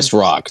just hardest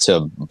rock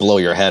to blow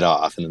your head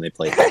off, and then they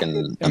play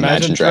fucking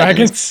Imagine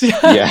Dragons.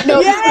 Dragons. Yeah. No,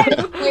 Yeah.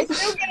 wait,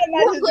 Still get I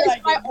Imagine replaced my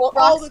Dragons old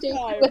all rock the station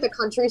time. with a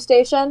country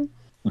station,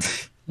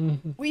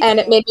 We and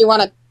do. it made me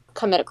want to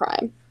commit a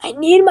crime. I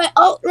need my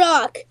alt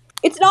rock.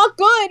 It's not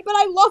good, but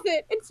I love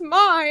it. It's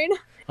mine.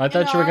 I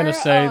thought In you were gonna our,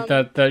 say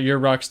that your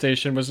rock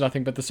station was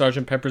nothing but the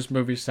Sgt. Pepper's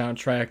movie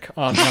soundtrack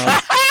on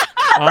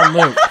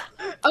loop.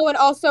 Oh, and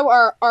also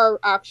our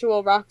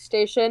actual rock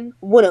station,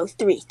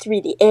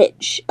 103.3 The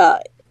Edge.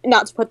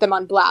 Not to put them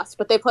on blast,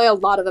 but they play a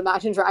lot of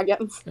Imagine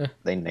Dragons.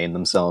 They named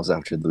themselves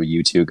after the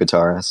U2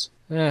 guitarist.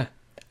 Yeah,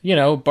 you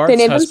know, Bart's They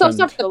named husband.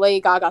 themselves after the Lady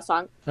Gaga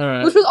song, All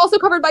right. which was also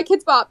covered by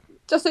Kids Bop,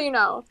 just so you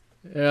know.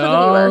 It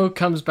all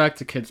comes back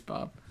to Kids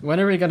Bop. When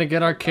are we gonna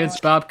get our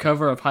Kids Bop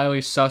cover of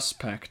Highly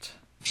Suspect?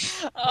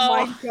 Oh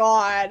my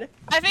god.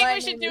 I think My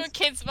we should name do a is-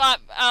 kids bop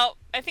out.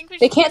 I think we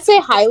should They can't say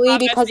highly Bop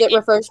because as it the-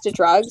 refers to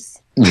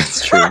drugs.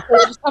 That's true. So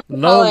they just have to call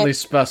Lonely it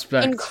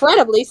Suspect.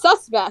 incredibly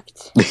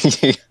suspect.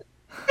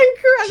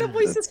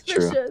 Incredibly That's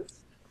true. suspicious.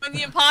 when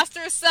the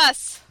imposter is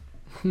sus.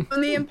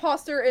 When the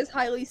imposter is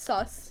highly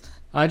sus.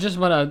 I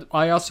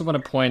also wanna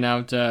point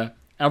out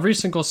every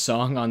single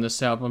song on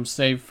this album,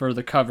 save for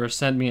the cover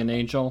 "Send Me an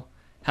Angel,"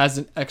 has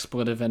an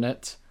expletive in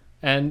it.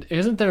 And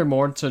isn't there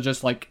more to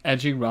just like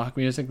edgy rock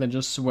music than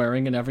just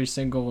swearing in every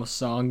single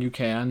song you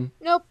can?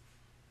 Nope.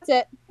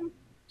 That's it.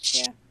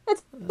 Yeah.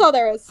 That's all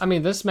there is. I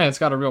mean, this man's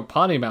got a real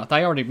potty mouth.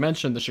 I already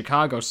mentioned the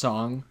Chicago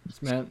song.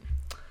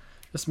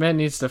 This man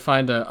needs to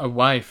find a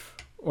wife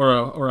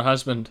or a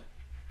husband.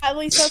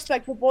 Highly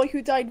suspect, the boy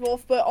who died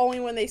wolf, but only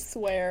when they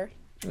swear.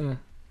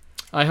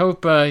 I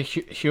hope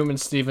Human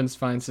Stevens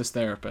finds his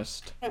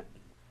therapist.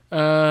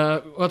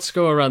 Let's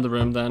go around the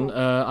room then.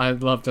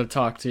 I'd love to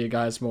talk to you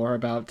guys more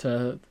about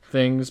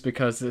things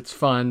because it's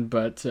fun,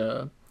 but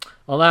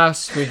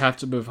alas, we have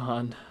to move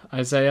on.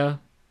 Isaiah?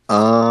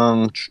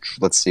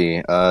 Let's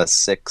see.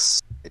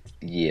 6.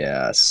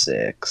 Yeah,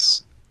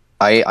 6.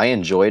 I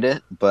enjoyed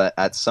it, but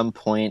at some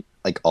point,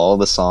 like all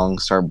the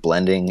songs start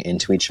blending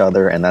into each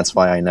other, and that's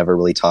why I never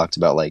really talked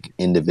about like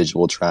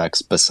individual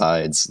tracks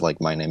besides like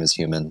My Name Is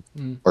Human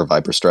or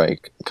Viper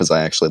Strike, because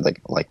I actually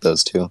like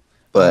those two.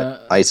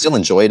 But I still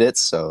enjoyed it,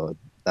 so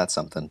that's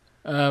something.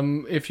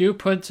 If you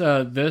put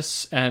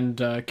this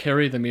and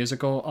Carrie the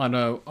Musical on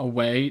a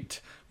weight,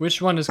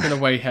 which one is going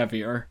to weigh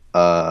heavier?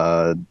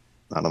 I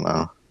don't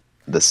know.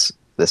 This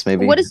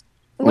maybe. What does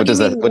What does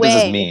mean does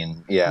this weigh?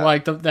 mean? Yeah.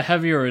 Like, the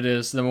heavier it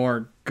is, the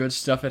more good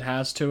stuff it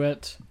has to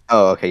it.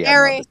 Oh, okay. Yeah.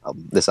 Carrie. No,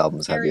 this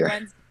album's Carrie heavier.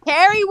 wins.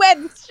 Carrie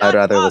wins. I'd Shut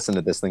rather up. listen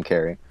to this than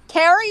Carrie.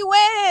 Carrie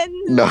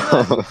wins.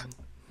 No.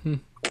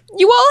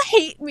 You all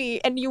hate me,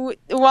 and you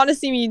want to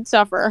see me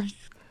suffer.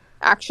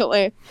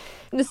 actually.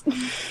 This,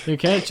 You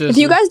can't just. if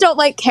you guys don't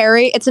like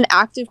Carrie, it's an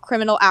active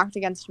criminal act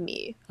against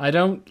me. I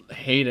don't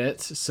hate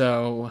it,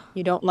 so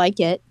You don't like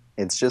it.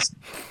 It's just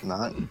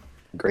not a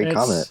great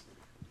It's- comment.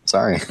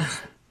 Sorry.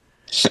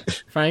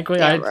 frankly,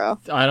 Yeah, bro.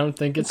 I don't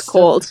think It's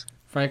cold.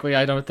 Frankly,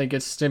 I don't think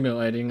it's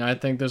stimulating. I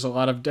think there's a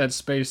lot of dead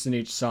space in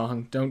each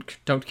song.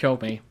 Don't kill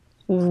me.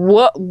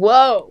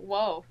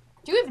 Whoa.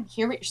 Do you even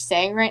hear what you're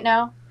saying right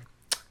now?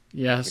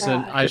 Yes,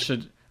 and I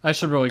should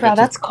really Bro, get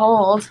that's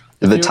cold.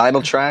 The You-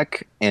 title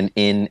track and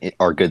In It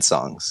are good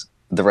songs.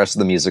 The rest of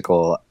the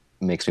musical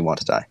makes me want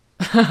to die.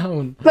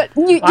 to. But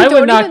you I would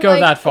don't not even, go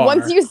that far.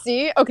 Once you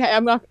see,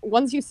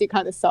 once you see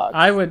kind of sucks.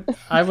 I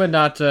would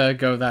not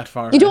go that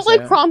far. You don't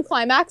like Isaiah. Prom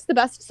Climax, the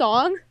best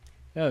song?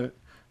 Yeah.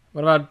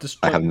 What about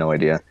I have no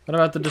idea. What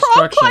about the Prom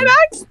destruction?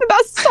 Climax, the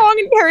best song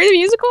in Carrie the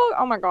Musical?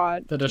 Oh my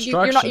god. The You're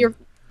destruction. not,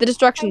 the I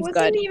Destruction's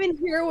wasn't good. even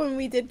here when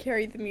we did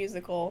Carrie the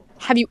Musical.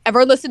 Have you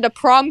ever listened to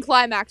Prom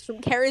Climax from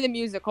Carrie the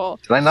Musical?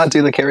 Did I not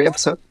do the Carrie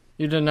episode?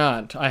 You did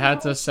not. I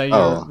had to say your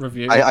Oh,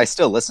 review. I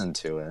still listened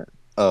to it.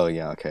 Oh,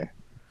 yeah, okay.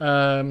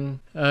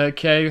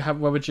 Kay,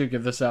 what would you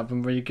give this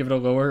album? Will you give it a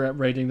lower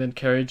rating than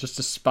Carrie just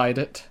to spite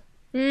it?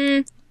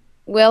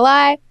 Will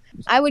I?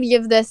 I would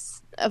give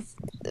this a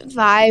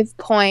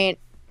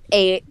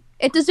 5.8.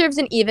 It deserves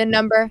an even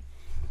number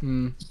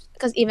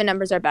because even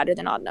numbers are better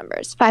than odd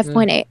numbers.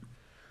 5.8.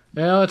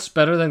 Well, it's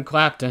better than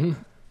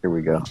Clapton. Here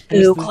we go.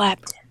 Ooh,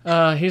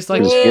 Clapton. He's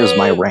like Here's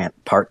my rant,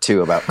 part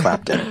 2 about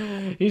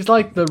Clapton. he's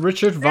like the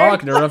Richard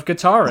Wagner of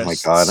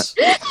guitarists. Oh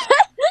my God.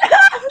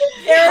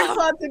 Eric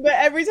Clapton, but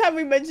every time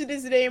we mention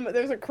his name,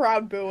 there's a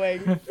crowd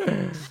booing.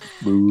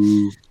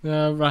 Boo.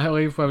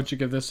 Riley, what would you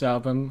give this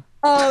album?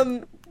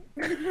 I'm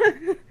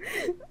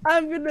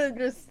gonna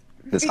just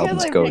This because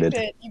album's I goated. picked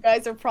it, you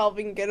guys are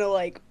probably gonna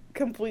like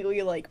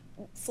completely like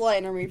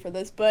slander me for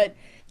this, but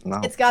No.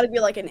 it's got to be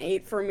like an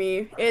 8 for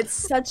me. It's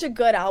such a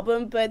good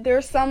album, but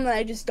there's some that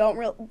I just don't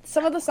really.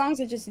 Some of the songs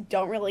I just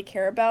don't really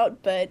care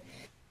about, but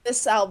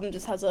this album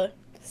just has a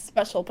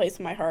special place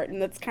in my heart,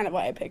 and that's kind of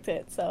why I picked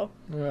it. So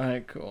All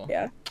right, cool.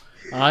 yeah.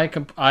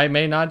 I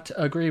may not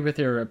agree with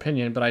your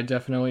opinion, but I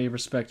definitely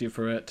respect you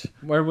for it.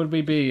 Where would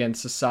we be in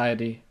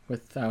society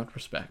without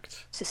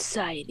respect?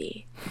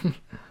 Society.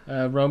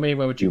 Romy,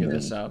 what would you give Human.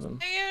 this album?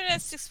 I give it a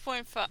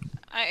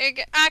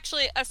 6.5.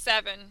 Actually, a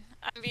 7.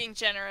 I'm being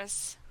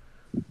generous.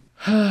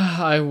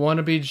 I want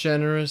to be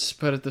generous,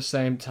 but at the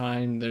same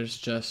time, it's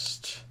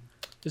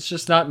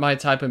just not my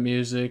type of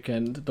music,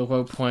 and the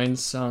low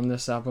points on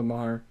this album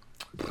are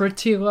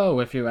pretty low,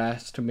 if you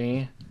asked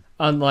me.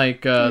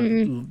 Unlike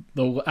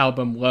the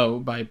album Low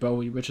by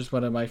Bowie, which is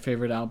one of my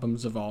favorite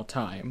albums of all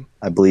time.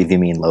 I believe you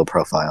mean low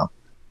profile.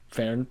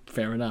 Fair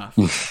enough.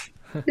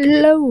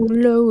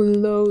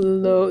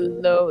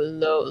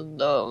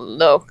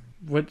 Low.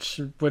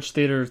 Which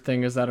theater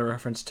thing is that a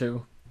reference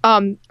to?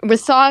 With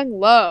song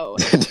Low.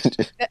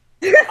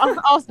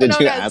 Also Did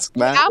known you as ask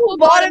that? Apple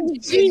Bottom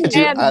Jeans Did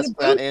you and ask the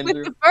that, boots Andrew?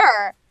 with the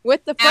fur.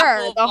 With the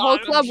fur. The whole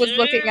club was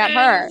looking at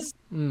her.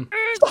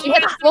 She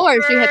hit the floor.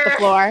 She hit the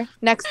floor.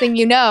 Next thing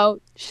you know,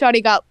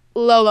 Shawty got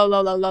low.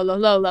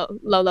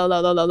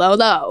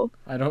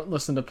 I don't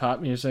listen to pop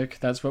music.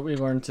 That's what we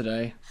learned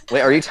today.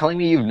 Wait, are you telling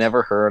me you've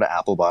never heard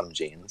Apple Bottom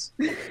Jeans?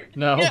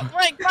 No. Yeah,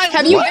 like,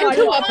 Have you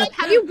What?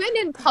 have you been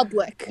in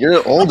public?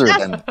 You're older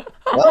than. Have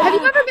What? you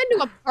ever been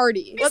to a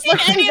party? Have Let's you seen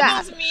say any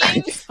that. of those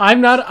memes?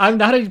 I'm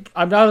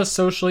not a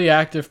socially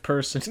active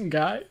person,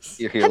 guys.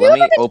 Here, Have you let ever me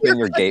been open to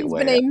your cousin's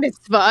gateway. B'nai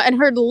Mitzvah and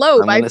heard "Low"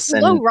 I'm by gonna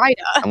send- Flo Rida?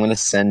 I'm gonna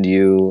send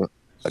you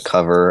a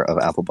cover of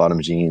Apple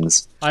Bottom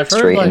Jeans I've heard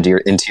straight like into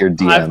your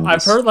DMs.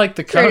 I've heard like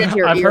the Straight cover. into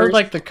your I've heard ears.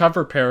 like the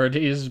cover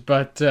parodies,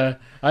 but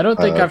I don't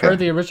think I've okay. heard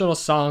the original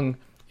song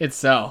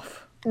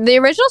itself. The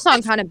original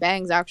song kind of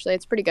bangs. Actually,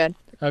 it's pretty good.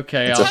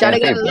 Okay, It's I'll a Gotta fan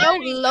get favorite. low. Oh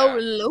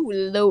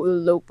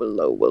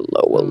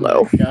my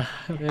God.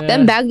 Yeah.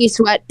 Them baggy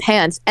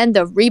sweatpants and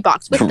the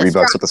Reeboks with the Reeboks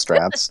strap. with the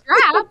straps.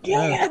 strap.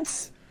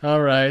 Yes.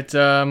 All right.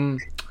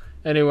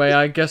 Anyway,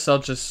 I guess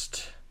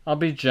I'll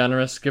be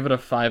generous. Give it a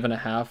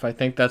 5.5. I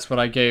think that's what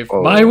I gave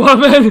Oh. my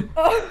woman.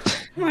 Oh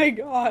my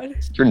god.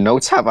 Your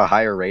notes have a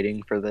higher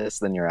rating for this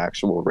than your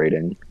actual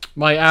rating.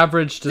 My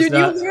average does Dude,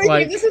 not you literally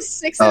like gave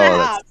this a 6.5,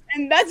 that's-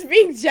 and that's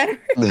being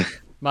generous.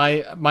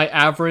 my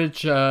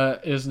average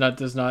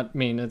does not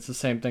mean it's the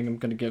same thing I'm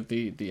gonna give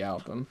the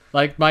album.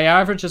 Like my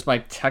average is my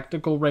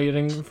technical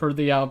rating for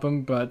the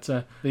album, but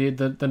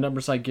the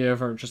numbers I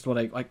give are just what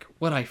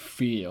I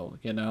feel.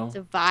 You know? It's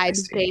a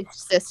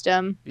vibes-based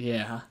system.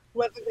 Yeah.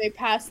 Whether they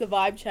pass the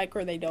vibe check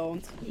or they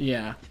don't.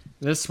 Yeah.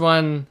 This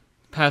one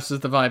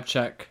passes the vibe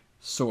check,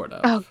 sort of.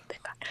 Oh,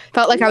 thank God.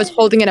 Felt like I was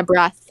holding in a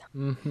breath.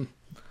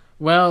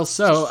 Well,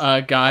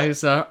 so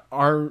guys,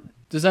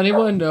 does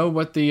anyone know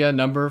what the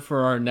number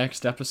for our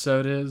next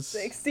episode is?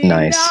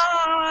 69!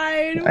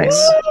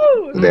 Nice.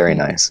 Woo! Very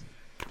nice.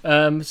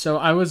 So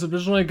I was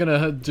originally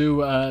gonna do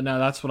now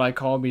that's what I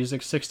call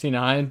music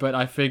 69, but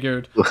I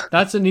figured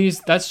that's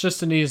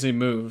just an easy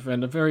move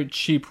and a very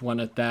cheap one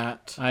at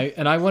that.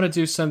 I want to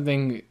do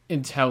something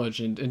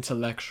intelligent,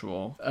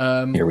 intellectual.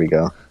 Here we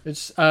go.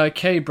 It's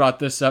Kay brought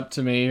this up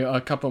to me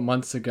a couple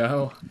months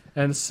ago,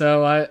 and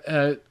so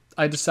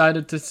I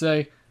decided to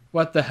say,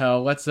 what the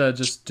hell, let's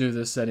just do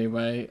this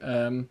anyway.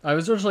 I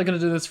was originally going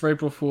to do this for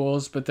April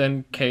Fools, but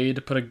then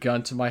Cade put a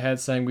gun to my head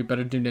saying we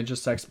better do Ninja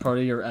Sex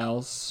Party or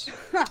else,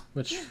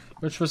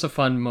 which was a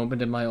fun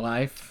moment in my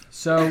life.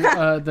 So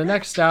the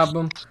next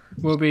album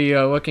we'll be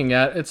looking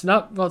at, it's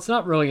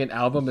not really an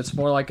album, it's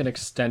more like an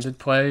extended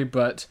play,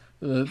 but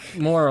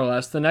more or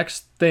less the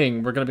next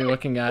thing we're going to be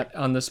looking at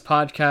on this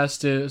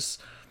podcast is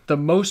the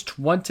most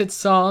wanted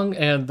song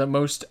and the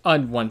most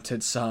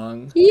unwanted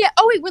song. Yeah.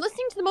 Oh wait, we're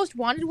listening to the most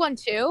wanted one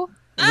too.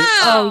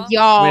 Oh,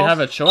 y'all. We have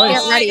a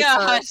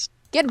choice.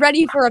 Get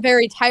ready for a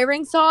very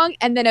tiring song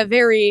and then a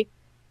very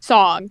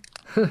song.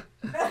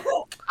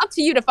 Up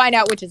to you to find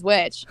out which is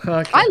which.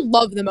 Okay. I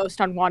love the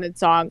most unwanted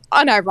song,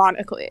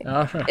 unironically.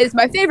 All right. It's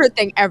my favorite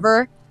thing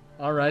ever.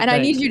 All right. And I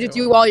need you to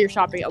do all your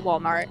shopping at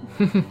Walmart.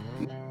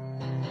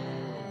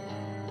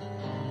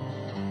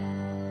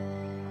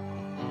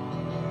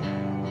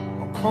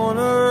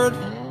 Cornered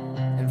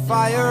in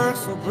fire,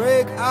 so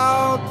break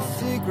out the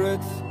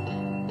secrets.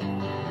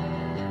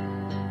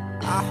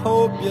 I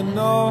hope you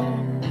know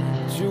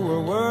that you were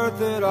worth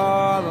it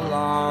all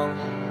along.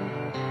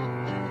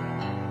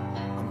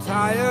 I'm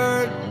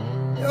tired,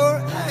 you're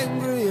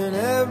angry, and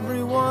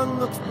everyone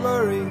looks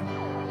blurry.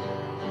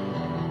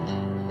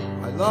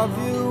 I love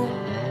you,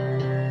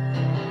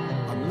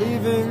 I'm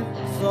leaving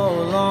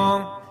so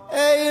long.